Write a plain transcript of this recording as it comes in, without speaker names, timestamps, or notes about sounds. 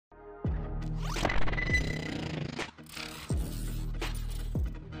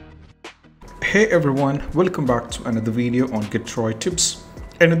Hey everyone, welcome back to another video on Get tips.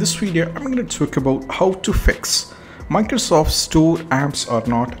 And in this video, I'm going to talk about how to fix Microsoft Store apps are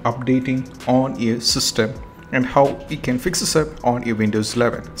not updating on your system and how you can fix this up on your Windows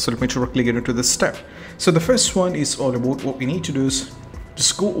 11. So let me directly get into this step. So the first one is all about what we need to do is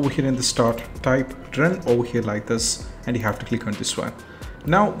just go over here in the start, type run over here like this, and you have to click on this one.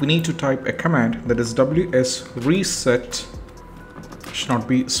 Now we need to type a command that is ws reset, should not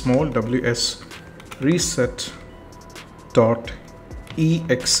be small, ws reset.exe.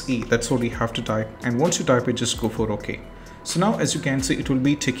 That's what you have to type, and once you type it, just go for OK. So now as you can see, it will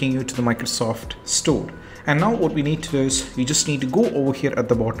be taking you to the Microsoft Store. And now what we need to do is you just need to go over here at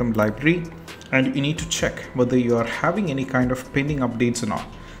the bottom, library, and you need to check whether you are having any kind of pending updates or not.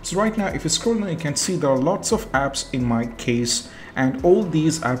 So right now, if you scroll down, you can see there are lots of apps in my case, and all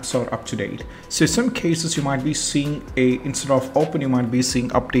these apps are up to date. So in some cases you might be seeing instead of open, you might be seeing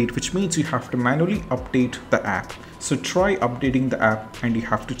update, which means you have to manually update the app. So try updating the app and you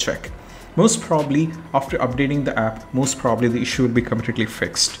have to check. Most probably after updating the app, most probably the issue will be completely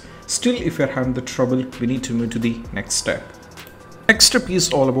fixed. Still, if you're having the trouble, we need to move to the next step. Next step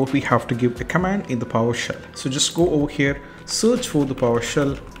is all about we have to give a command in the PowerShell. So just go over here, search for the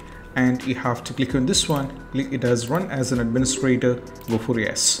PowerShell, and you have to click on this one. Click it as run as an administrator, go for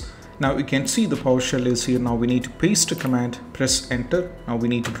yes. Now you can see the PowerShell is here. Now we need to paste the command, press enter. Now we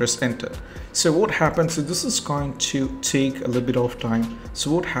need to press enter. So what happens is this is going to take a little bit of time.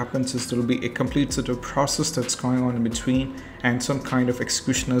 So what happens is there will be a complete sort of process that's going on in between, and some kind of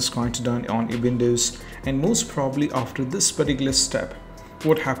execution is going to done on your Windows. And most probably after this particular step,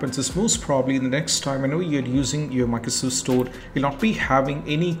 what happens is most probably the next time whenever you're using your Microsoft Store, you'll not be having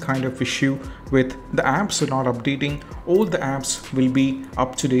any kind of issue with the apps are not updating. All the apps will be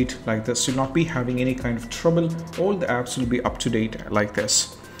up to date like this. You'll not be having any kind of trouble. All the apps will be up to date like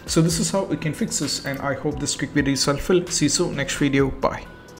this. So this is how we can fix this, and I hope this quick video is helpful. See you soon next video. Bye.